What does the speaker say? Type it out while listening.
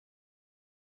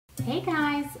Hey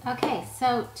guys, okay,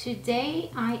 so today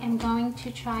I am going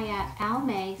to try out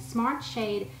Almay Smart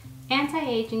Shade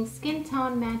Anti-Aging Skin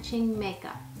Tone Matching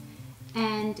Makeup.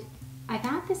 And I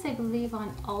got this, I believe,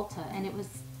 on Ulta, and it was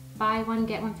buy one,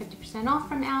 get one 50% off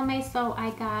from Almay, so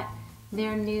I got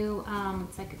their new,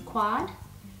 it's like a quad.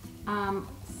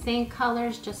 Same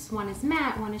colors, just one is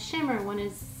matte, one is shimmer, one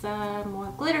is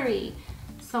more glittery.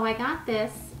 So I got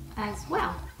this as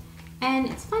well. And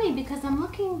it's funny because I'm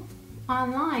looking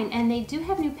online and they do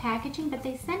have new packaging, but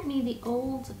they sent me the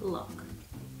old look.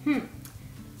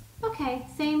 Okay,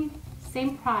 same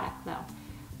product though.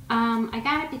 I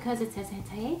got it because it says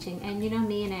anti-aging, and you know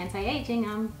me and anti-aging,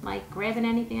 I'm like grabbing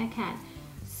anything I can.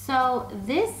 So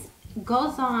this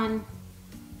goes on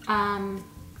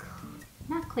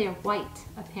not clear, white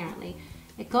apparently.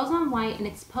 It goes on white and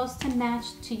it's supposed to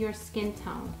match to your skin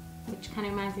tone, which kind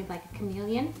of reminds me of like a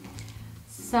chameleon.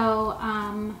 So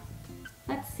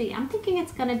let's see, I'm thinking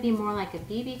it's going to be more like a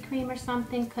BB cream or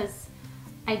something, because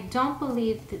I don't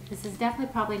believe that this is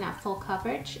definitely probably not full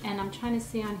coverage. And I'm trying to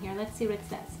see on here, let's see what it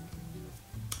says.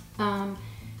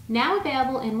 Now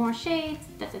available in more shades,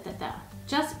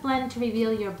 just blend to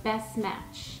reveal your best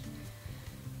match.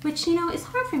 Which, you know, is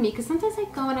hard for me because sometimes I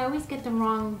go and I always get the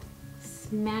wrong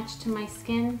match to my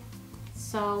skin.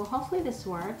 So hopefully this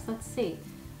works. Let's see.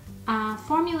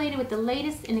 Formulated with the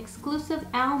latest and exclusive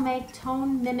Almay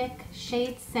Tone Mimic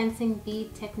Shade Sensing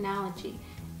Bead technology.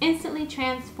 Instantly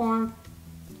transforms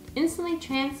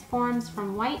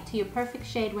from white to your perfect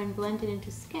shade when blended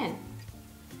into skin.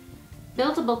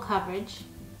 Buildable coverage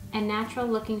and natural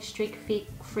looking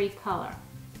streak-free color.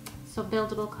 So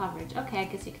buildable coverage. Okay, I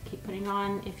guess you could keep putting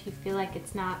on if you feel like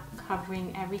it's not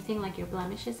covering everything, like your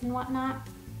blemishes and whatnot.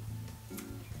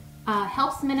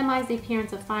 Helps minimize the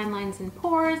appearance of fine lines and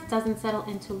pores, doesn't settle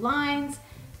into lines,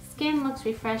 skin looks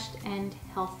refreshed and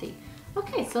healthy.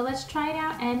 Okay, so let's try it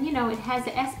out. And you know, it has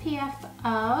an SPF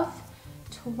of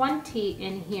 20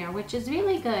 in here, which is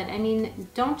really good. I mean,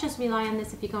 don't just rely on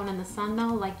this if you're going in the sun though.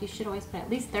 Like, you should always put at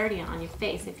least 30 on your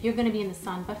face if you're going to be in the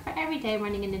sun, but for every day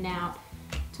running in and out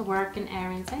to work and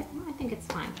errands, I think it's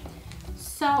fine.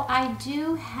 So I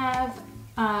do have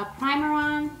primer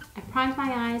on. I primed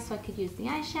my eyes so I could use the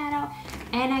eyeshadow,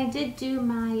 and I did do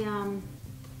my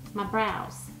my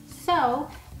brows. So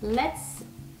let's,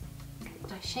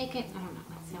 do I shake it? I don't know.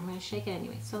 Let's see. I'm going to shake it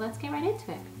anyway. So let's get right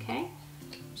into it, okay?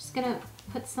 I'm just going to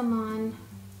put some on.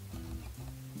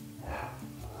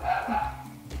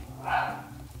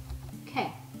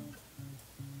 Okay.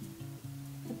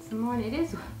 Put some more, and it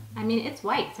is, I mean, it's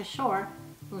white for sure.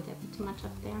 Oh, did I put too much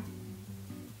up there?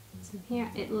 Some here.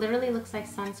 It literally looks like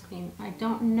sunscreen. I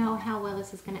don't know how well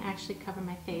this is going to actually cover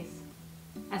my face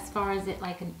as far as it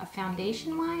like a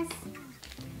foundation wise,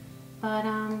 but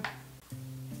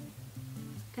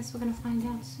guess we're going to find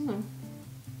out soon.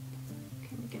 Okay,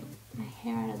 let me get my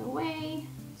hair out of the way.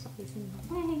 It's always in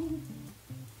the way.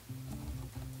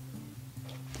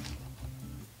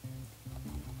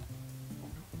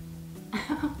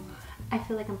 I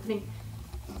feel like I'm putting,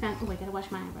 oh, I gotta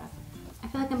wash my eyebrows. I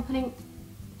feel like I'm putting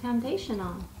foundation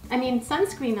on. I mean,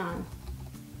 sunscreen on.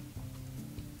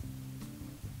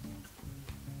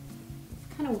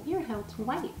 It's kind of weird how it's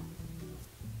white.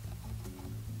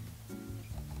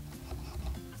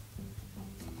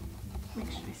 Make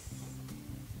sure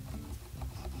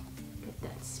I get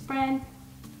that spread.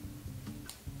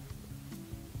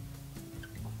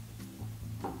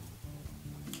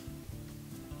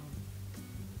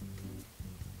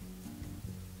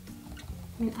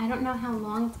 I mean, I don't know how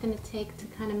long it's going to take to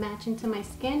kind of match into my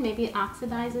skin. Maybe it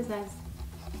oxidizes as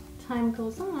time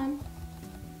goes on.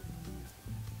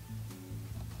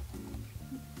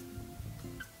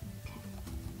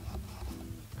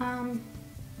 Okay.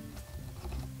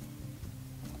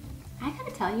 I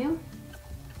gotta tell you,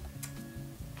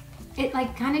 it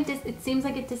like kind of it seems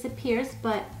like it disappears,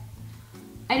 but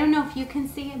I don't know if you can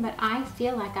see it, but I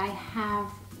feel like I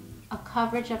have a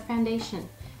coverage of foundation.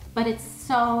 But it's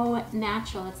so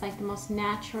natural. It's like the most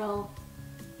natural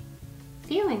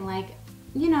feeling. Like,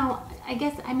 you know, I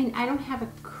guess, I mean, I don't have a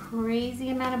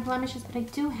crazy amount of blemishes, but I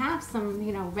do have some,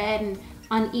 you know, red and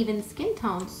uneven skin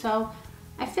tones. So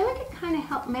I feel like it kind of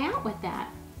helped me out with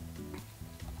that.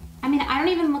 I mean, I don't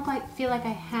even feel like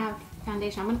I have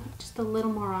foundation. I'm going to put just a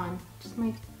little more on, just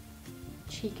my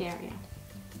cheek area.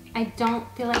 I don't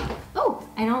feel like,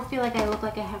 I don't feel like I look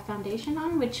like I have foundation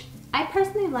on, which I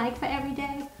personally like for every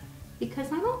day,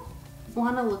 because I don't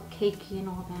want to look cakey and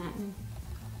all that. And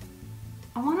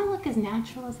I want to look as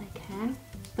natural as I can,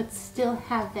 but still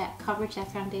have that coverage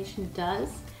that foundation does.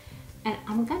 And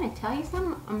I'm going to tell you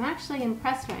something, I'm actually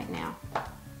impressed right now.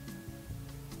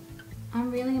 I'm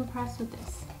really impressed with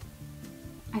this.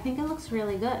 I think it looks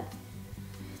really good.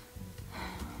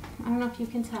 I don't know if you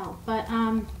can tell, but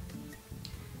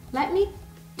let me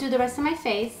do the rest of my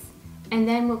face, and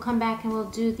then we'll come back and we'll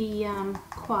do the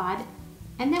quad,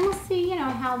 and then we'll see, you know,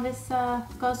 how this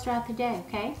goes throughout the day,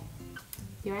 okay?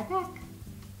 Be right back.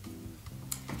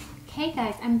 Okay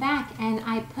guys, I'm back, and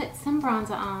I put some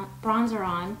bronzer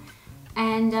on,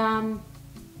 and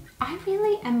I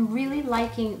really am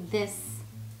liking this.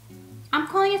 I'm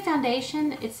calling it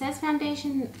foundation. It says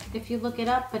foundation if you look it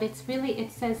up, but it's really,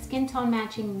 it says skin tone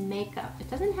matching makeup. It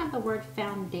doesn't have the word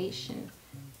foundation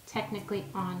technically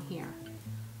on here.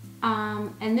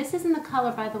 And this is in the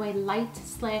color, by the way,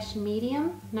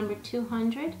 light/medium, number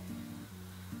 200.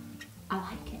 I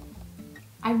like it.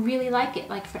 I really like it,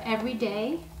 like for every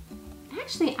day.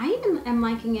 Actually, I even am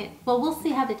liking it. Well, we'll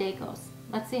see how the day goes.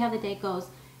 Let's see how the day goes.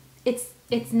 It's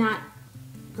not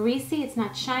greasy, it's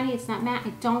not shiny, it's not matte.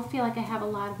 I don't feel like I have a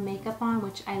lot of makeup on,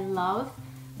 which I love.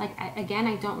 Like, again,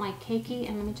 I don't like cakey.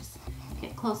 And let me just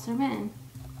get closer in.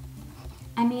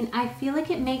 I mean, I feel like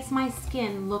it makes my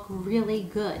skin look really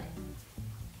good.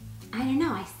 I don't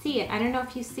know, I see it. I don't know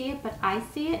if you see it, but I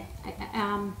see it.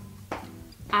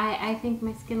 I think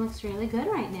my skin looks really good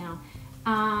right now.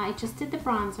 I just did the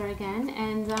bronzer again,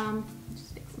 and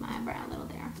just fix my eyebrow a little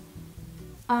there.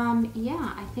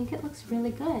 Yeah, I think it looks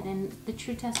really good, and the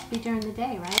true test will be during the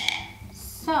day, right?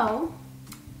 So,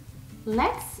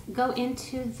 let's go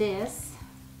into this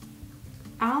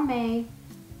Almay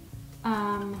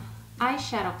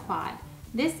Eyeshadow Quad.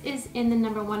 This is in the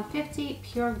number 150,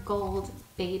 Pure Gold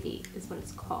Baby is what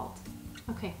it's called.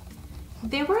 Okay,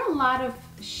 there were a lot of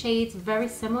shades very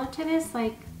similar to this,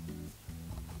 like,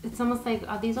 it's almost like,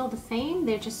 are these all the same?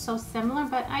 They're just so similar,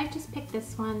 but I just picked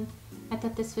this one. I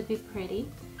thought this would be pretty.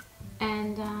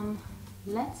 And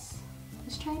let's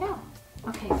try it out.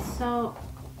 Okay, so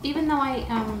even though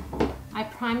I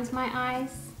primed my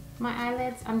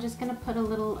eyelids, I'm just gonna put a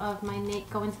little of my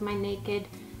go into my naked.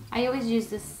 I always use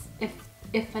this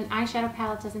if an eyeshadow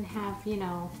palette doesn't have, you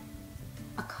know,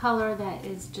 a color that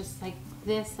is just like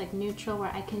this, like neutral,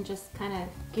 where I can just kind of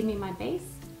give me my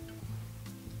base.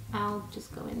 I'll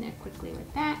just go in there quickly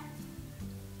with that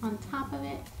on top of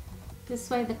it. This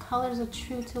way the colors are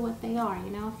true to what they are, you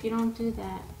know, if you don't do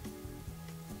that.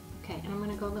 Okay, and I'm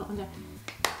gonna go a little under.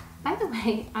 By the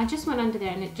way, I just went under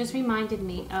there and it just reminded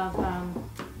me of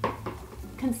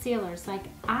concealers. Like,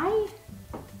 I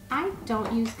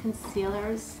don't use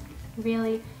concealers,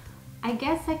 really. I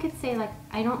guess I could say, like,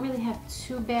 I don't really have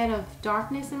too bad of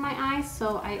darkness in my eyes,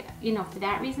 so you know, for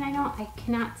that reason I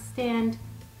cannot stand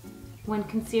when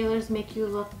concealers make you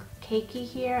look cakey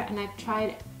here, and I've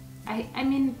tried, I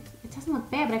mean, it doesn't look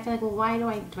bad, but I feel like, well, why do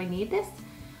I need this?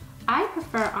 I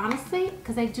prefer, honestly,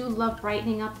 because I do love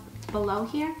brightening up below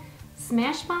here,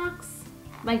 Smashbox,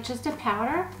 like just a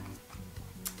powder.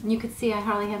 And you can see I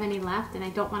hardly have any left, and I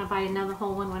don't want to buy another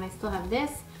whole one when I still have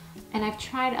this. And I've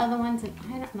tried other ones, and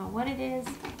I don't know what it is,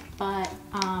 but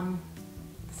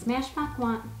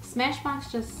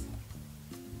Smashbox just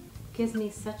gives me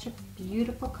such a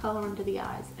beautiful color under the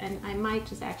eyes. And I might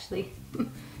just actually,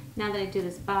 now that I do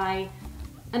this, buy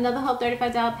another whole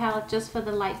 $35 palette just for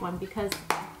the light one, because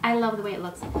I love the way it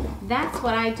looks. That's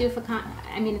what I do for,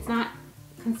 I mean, it's not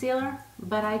concealer,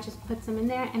 but I just put some in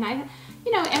there, and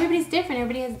you know, everybody's different,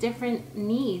 everybody has different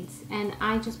needs, and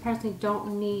I just personally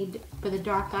don't need, for the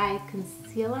dark eye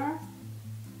concealer,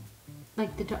 like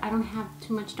I don't have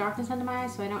too much darkness under my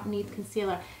eyes, so I don't need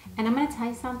concealer. And I'm gonna tell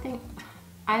you something,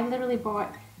 I literally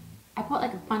bought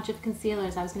like a bunch of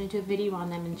concealers. I was gonna do a video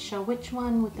on them and show which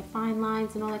one with the fine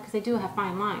lines and all that, because they do have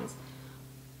fine lines.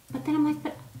 But then I'm like,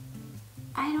 but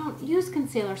I don't use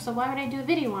concealer, so why would I do a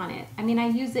video on it? I mean, I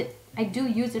do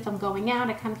use it if I'm going out.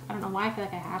 I don't know why, I feel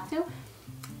like I have to.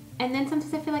 And then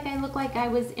sometimes I feel like I look like I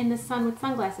was in the sun with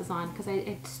sunglasses on, because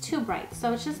it's too bright.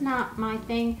 So it's just not my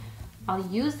thing. I'll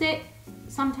use it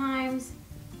sometimes,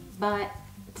 but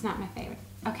it's not my favorite.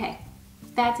 Okay,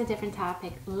 that's a different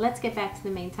topic. Let's get back to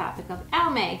the main topic of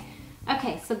Almay.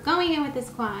 Okay, so going in with this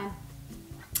quad,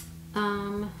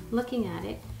 looking at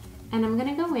it, and I'm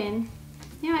gonna go in.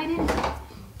 You know,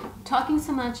 talking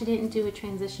so much, I didn't do a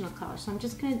transitional color, so I'm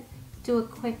just gonna do a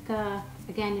quick,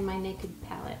 again, in my naked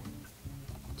palette,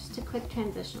 just a quick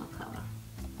transitional color.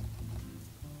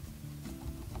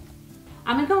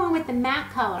 I'm gonna go in with the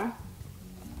matte color,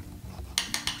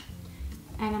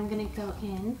 and I'm gonna go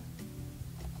in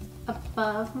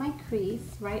above my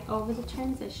crease, right over the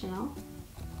transitional.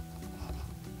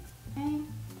 Okay,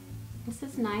 this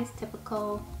is nice,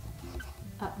 typical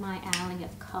up my alley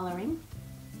of coloring.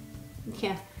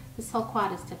 Yeah, this whole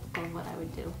quad is typical of what I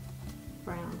would do,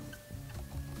 browns,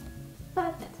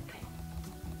 but that's okay.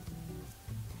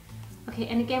 Okay,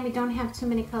 and again, we don't have too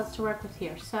many colors to work with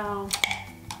here, so.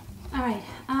 All right,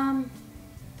 I'm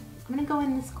gonna go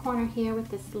in this corner here with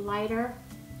this lighter.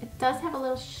 It does have a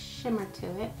little shimmer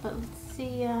to it, but let's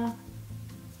see,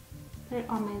 put it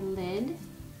on my lid.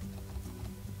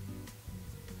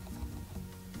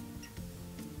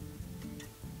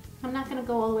 I'm not gonna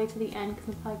go all the way to the end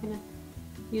because I'm probably gonna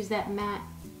use that matte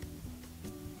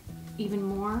even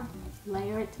more,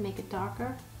 layer it to make it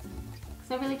darker.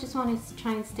 Because I really just want to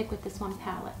try and stick with this one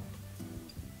palette.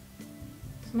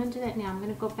 So I'm gonna do that now. I'm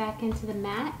gonna go back into the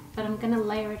matte, but I'm gonna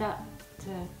layer it up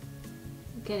to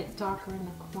get it darker in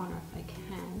the corner if I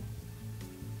can.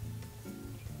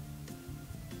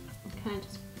 And kind of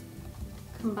just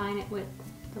combine it with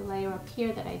the layer up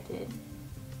here that I did,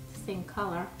 same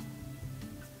color.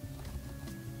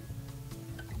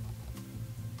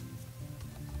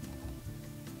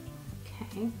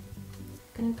 Okay, I'm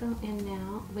gonna go in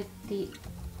now with the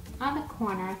other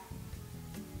corner.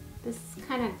 This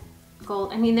kind of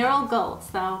gold, I mean they're all gold,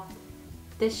 so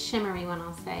this shimmery one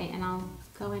I'll say, and I'll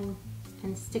go in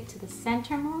and stick to the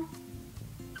center more.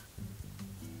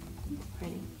 It's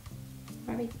pretty,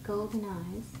 very golden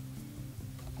eyes.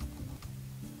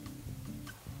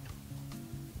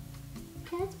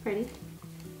 Okay, that's pretty.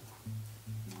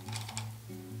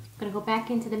 I'm gonna go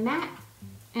back into the matte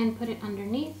and put it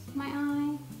underneath my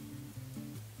eye.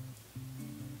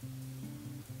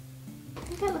 I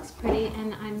think that looks pretty,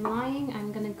 and I'm lying.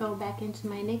 I'm gonna go back into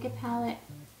my Naked palette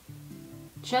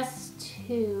just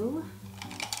to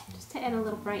add a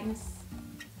little brightness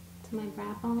to my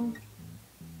brow bone.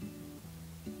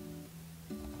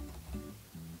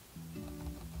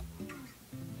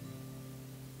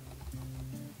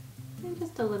 And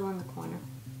just a little in the corner.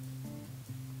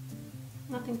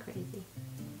 Nothing crazy.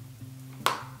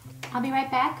 I'll be right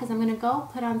back because I'm going to go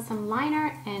put on some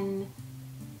liner and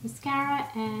mascara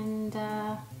and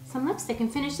some lipstick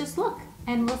and finish this look.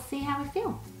 And we'll see how I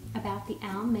feel about the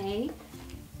Almay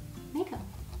makeup.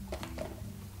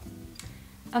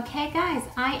 Okay guys,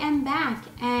 I am back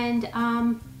and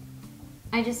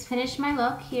I just finished my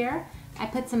look here. I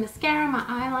put some mascara, my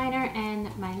eyeliner,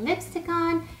 and my lipstick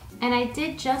on. And I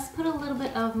did just put a little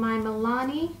bit of my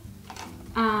Milani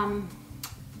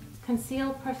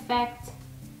Conceal Perfect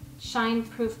Shine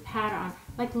Proof powder on.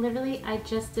 Like literally, I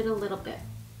just did a little bit.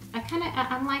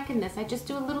 I'm liking this. I just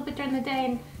do a little bit during the day,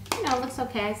 and you know, it looks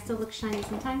okay. I still look shiny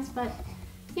sometimes, but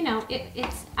you know,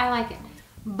 I like it.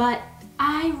 But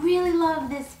I really love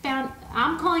this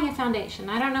I'm calling it foundation.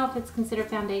 I don't know if it's considered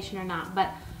foundation or not,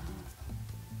 but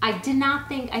I did not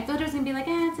think, I thought it was gonna be like,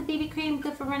 it's a BB cream,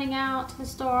 good for running out to the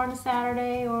store on a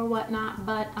Saturday or whatnot,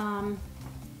 but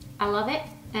I love it,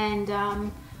 and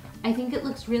I think it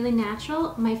looks really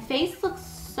natural. My face looks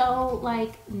so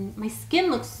like, my skin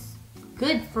looks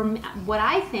good from what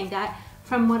I think,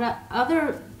 from what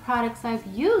other products I've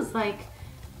used, like,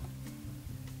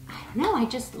 I don't know, I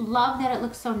just love that it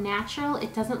looks so natural.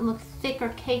 It doesn't look thick or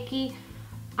cakey.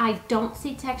 I don't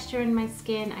see texture in my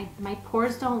skin. My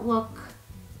pores don't look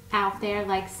out there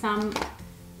like some,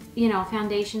 you know,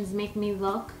 foundations make me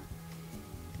look.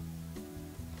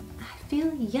 I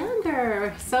feel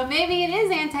younger, so maybe it is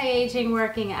anti-aging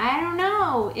working. I don't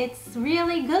know. It's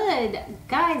really good.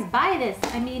 Guys, buy this.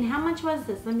 I mean, how much was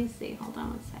this? Let me see. Hold on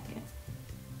 1 second.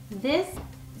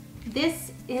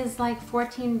 This is like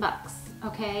 14 bucks,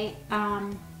 okay?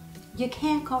 You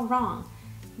can't go wrong.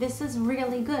 This is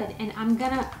really good, and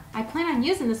I plan on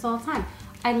using this all the time.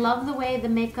 I love the way the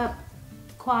makeup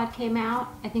quad came out.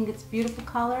 I think it's beautiful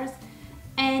colors.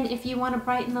 And if you want to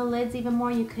brighten the lids even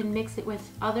more, you can mix it with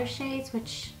other shades,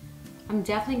 which I'm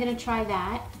definitely going to try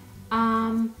that.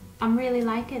 I'm really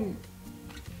liking.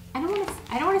 I don't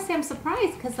want to say I'm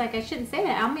surprised, because like I shouldn't say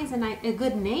that. Almay's a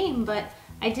good name, but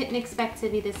I didn't expect to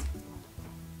be this.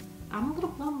 I'm a little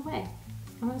blown away.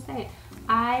 I'm gonna say it.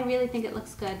 I really think it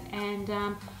looks good, and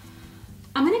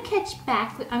I'm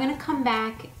gonna come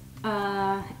back.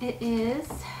 It is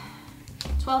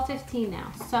 12:15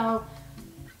 now, so,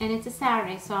 and it's a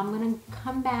Saturday, so I'm gonna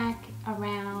come back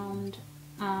around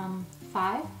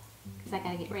 5, because I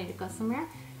gotta get ready to go somewhere,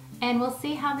 and we'll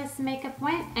see how this makeup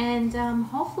went, and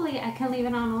hopefully I can leave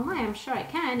it on all night. I'm sure I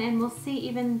can, and we'll see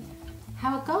even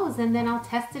how it goes, and then I'll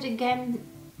test it again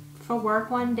for work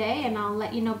one day, and I'll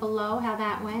let you know below how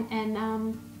that went, and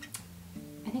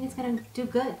I think it's gonna do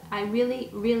good. I really,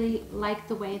 really like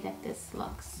the way that this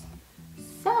looks.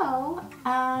 So,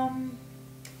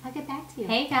 I'll get back to you.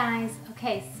 Hey guys,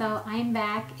 okay, so I'm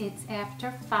back. It's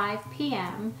after 5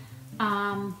 p.m.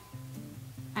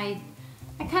 I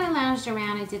kind of lounged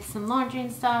around. I did some laundry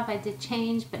and stuff. I did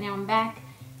change, but now I'm back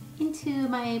into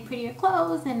my prettier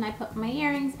clothes and I put my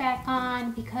earrings back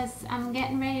on because I'm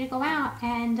getting ready to go out.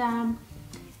 And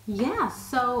yeah,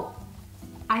 so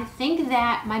I think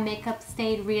that my makeup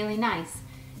stayed really nice.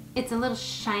 It's a little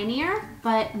shinier,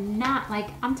 but not like,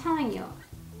 I'm telling you,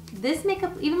 this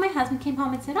makeup, even my husband came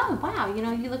home and said, oh wow, you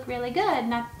know, you look really good.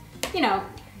 Not, you know,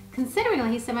 considering,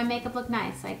 he said my makeup looked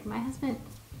nice. Like my husband,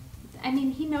 I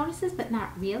mean, he notices, but not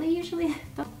really usually.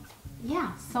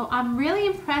 Yeah, so I'm really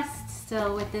impressed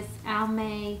still with this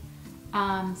Almay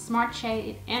Smart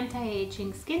Shade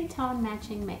Anti-Aging Skin Tone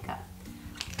Matching Makeup.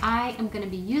 I am going to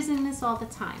be using this all the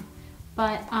time,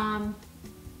 but I'm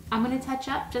going to touch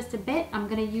up just a bit. I'm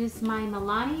going to use my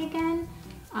Milani again,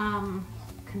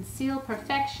 Conceal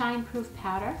Perfect Shine Proof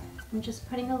Powder. I'm just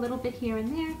putting a little bit here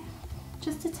and there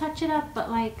just to touch it up, but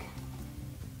like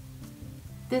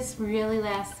this really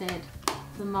lasted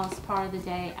the most part of the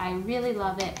day. I really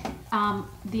love it.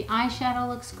 The eyeshadow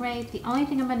looks great. The only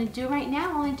thing I'm going to do right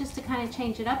now, only just to kind of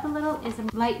change it up a little, is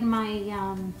lighten my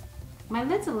my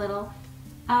lids a little.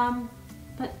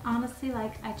 But honestly,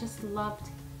 like I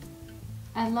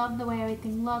love the way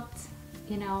everything looked.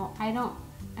 You know, I'm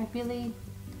going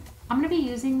to be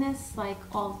using this like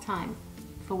all the time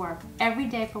for work, every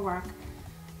day for work.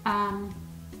 I'm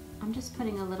just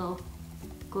putting a little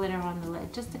glitter on the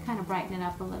lid just to kind of brighten it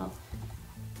up a little.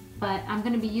 But I'm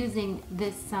going to be using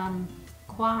this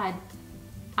quad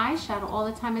eyeshadow all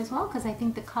the time as well because I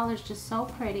think the color's just so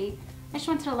pretty. I just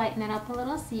wanted to lighten it up a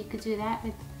little, so you could do that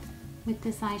with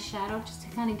this eyeshadow just to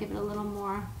kind of give it a little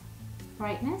more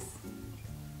brightness.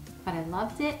 But I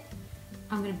loved it.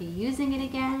 I'm going to be using it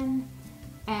again,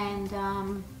 and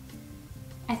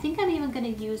I think I'm even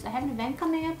going to use, I have an event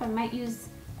coming up, I might use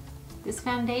this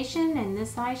foundation and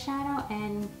this eyeshadow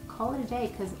and call it a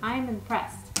day because I'm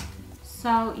impressed.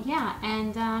 So yeah,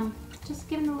 and just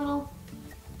giving a little,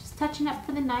 just touching up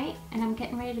for the night, and I'm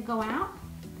getting ready to go out.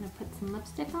 I'm gonna put some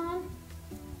lipstick on.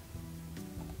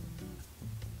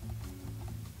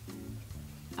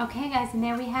 Okay guys, and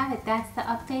there we have it. That's the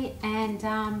update,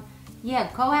 and yeah,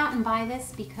 go out and buy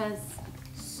this because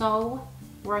so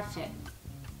worth it.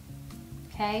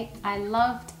 Okay, I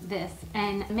loved this,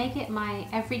 and make it my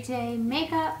everyday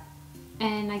makeup.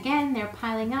 And again, they're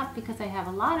piling up because I have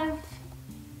a lot of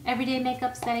everyday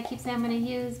makeups that I keep saying I'm going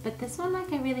to use, but this one,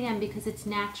 like, I really am because it's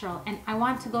natural, and I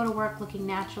want to go to work looking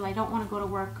natural. I don't want to go to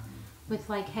work with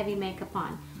like heavy makeup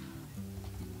on,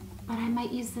 but I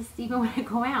might use this even when I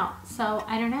go out, so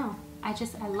I don't know. I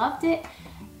loved it,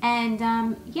 and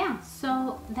yeah,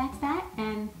 so that's that,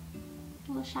 and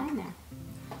a little shine there.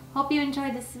 Hope you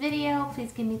enjoyed this video.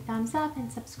 Please give me a thumbs up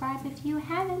and subscribe if you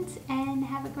haven't, and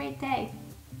have a great day.